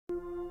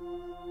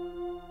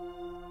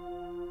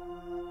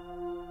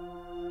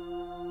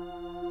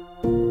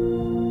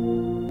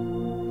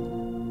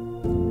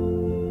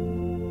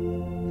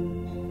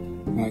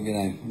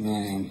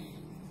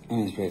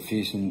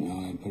refuse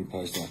and put a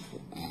post up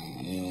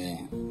earlier.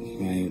 You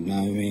may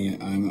know me,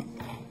 I'm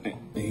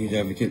a huge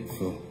advocate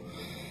for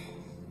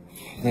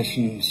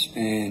veterans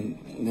and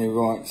their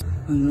rights.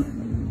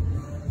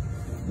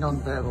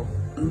 Non-verbal.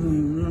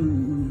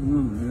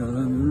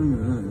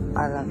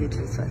 I love you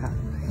too, sweetheart.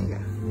 Here you go.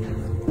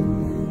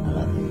 I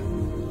love you.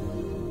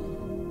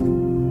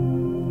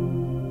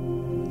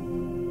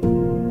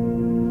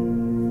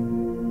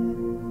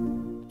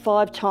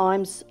 Five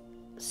times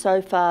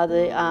so far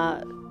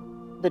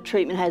the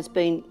treatment has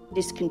been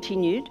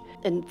discontinued,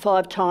 and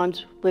 5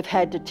 times we've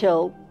had to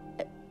tell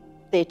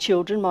their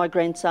children, my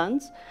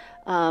grandsons,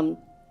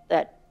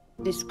 that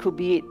this could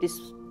be it, this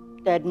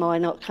dad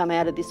might not come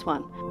out of this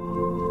one.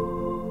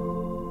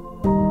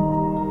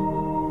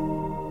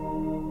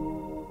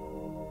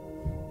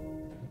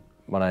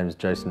 My name is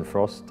Jason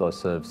Frost. I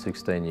served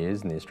 16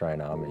 years in the Australian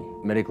Army.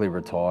 Medically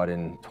retired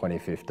in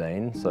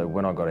 2015, so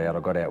when I got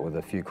out with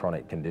a few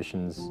chronic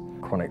conditions,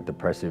 chronic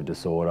depressive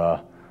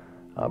disorder,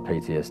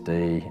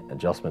 PTSD,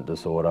 adjustment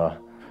disorder.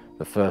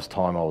 The first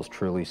time I was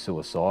truly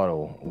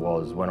suicidal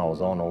was when I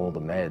was on all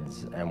the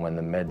meds and when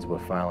the meds were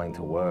failing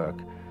to work.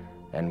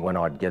 And when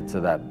I'd get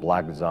to that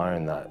black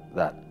zone,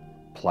 that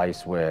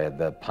place where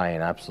the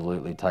pain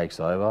absolutely takes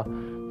over,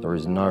 there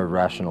is no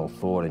rational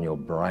thought in your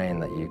brain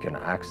that you can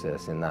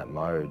access in that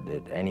mode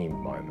at any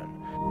moment.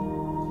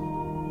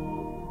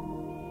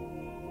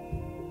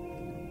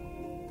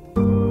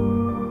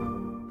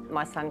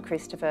 My son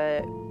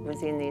Christopher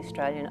was in the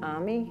Australian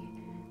Army.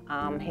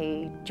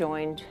 He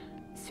joined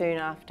soon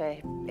after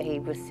he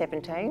was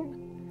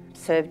 17,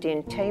 served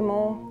in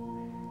Timor,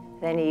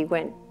 then he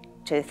went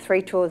to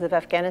 3 tours of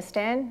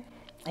Afghanistan.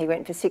 He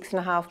went for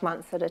 6.5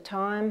 months at a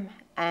time,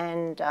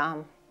 and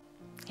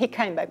he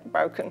came back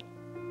broken.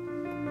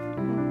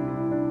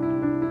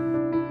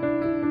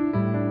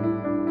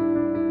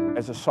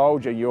 As a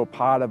soldier, you're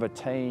part of a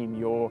team.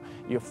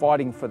 You're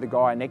fighting for the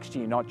guy next to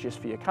you, not just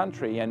for your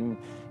country. And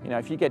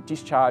if you get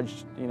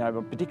discharged,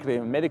 particularly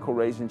for medical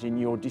reasons, and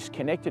you're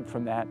disconnected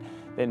from that,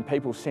 then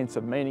people's sense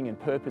of meaning and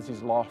purpose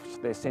is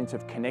lost. Their sense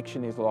of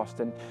connection is lost.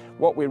 And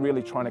what we're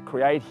really trying to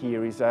create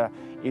here is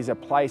a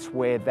place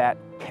where that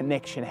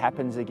connection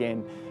happens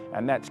again.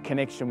 And that's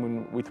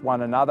connection with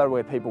one another,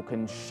 where people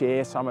can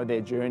share some of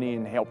their journey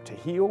and help to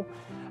heal.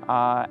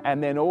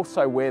 And then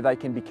also where they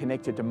can be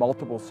connected to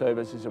multiple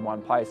services in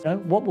one place.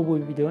 What will we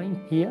be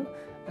doing here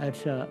at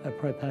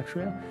Pro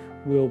Patria?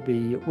 We'll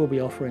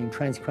be offering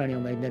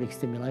transcranial magnetic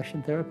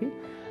stimulation therapy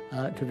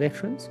to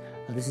veterans.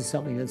 This is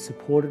something that's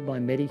supported by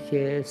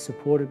Medicare,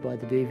 supported by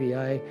the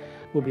DVA.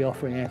 We'll be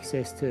offering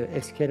access to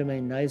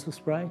esketamine nasal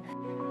spray.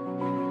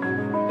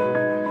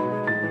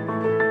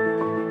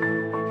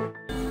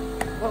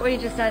 What were you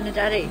just saying to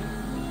Daddy?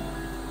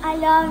 I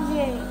love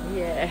you.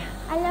 Yeah.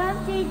 I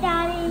love you,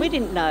 Daddy. We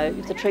didn't know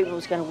if the treatment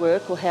was going to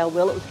work or how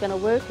well it was going to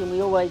work, and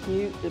we always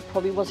knew it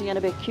probably wasn't going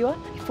to be a cure.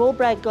 Before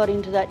Brad got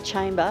into that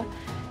chamber,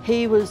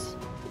 he was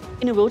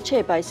in a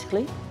wheelchair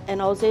basically,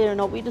 and I was there and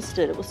I witnessed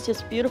it. It was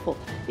just beautiful.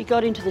 He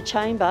got into the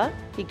chamber,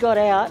 he got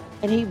out,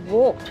 and he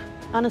walked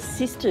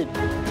unassisted.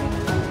 Good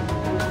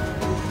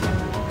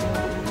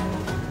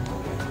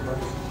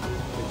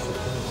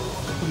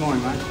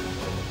morning, mate.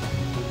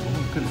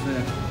 Good to see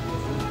you.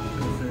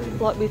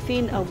 Like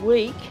within a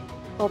week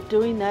of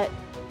doing that,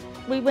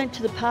 we went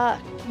to the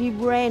park. He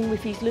ran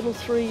with his little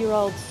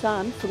 3-year-old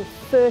son for the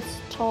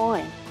first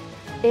time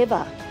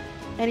ever.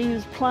 And he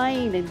was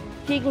playing and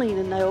giggling,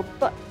 and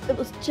but it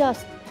was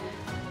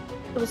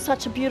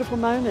such a beautiful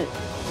moment.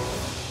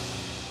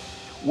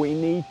 We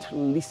need to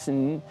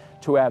listen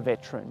to our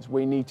veterans.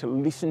 We need to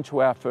listen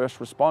to our first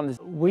responders.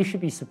 We should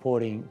be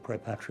supporting Pro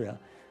Patria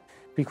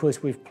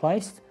because we've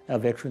placed our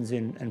veterans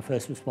and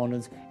first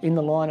responders in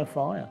the line of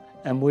fire,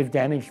 and we've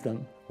damaged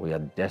them. We are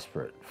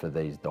desperate for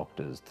these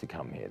doctors to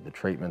come here. The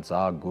treatments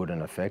are good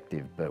and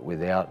effective, but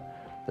without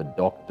the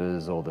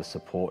doctors or the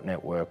support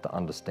network to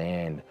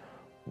understand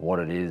what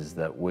it is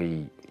that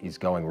is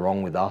going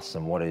wrong with us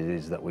and what it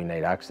is that we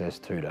need access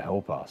to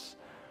help us,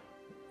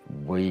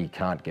 we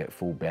can't get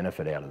full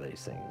benefit out of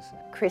these things.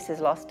 Chris has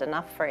lost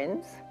enough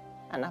friends,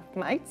 enough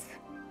mates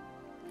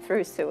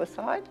through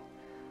suicide.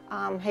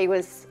 He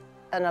was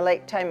an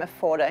elite team of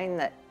 14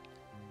 that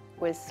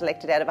was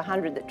selected out of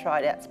 100 that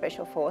tried out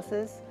Special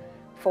Forces.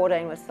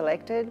 14 was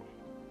selected.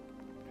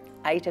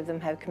 8 of them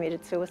have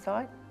committed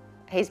suicide.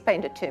 He's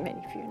been to too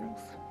many funerals,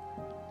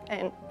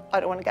 and I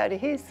don't want to go to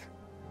his.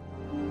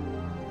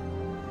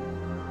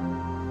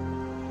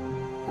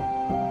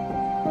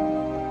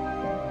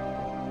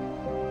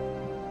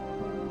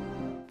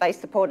 They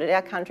supported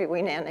our country,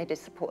 we now need to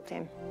support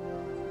them.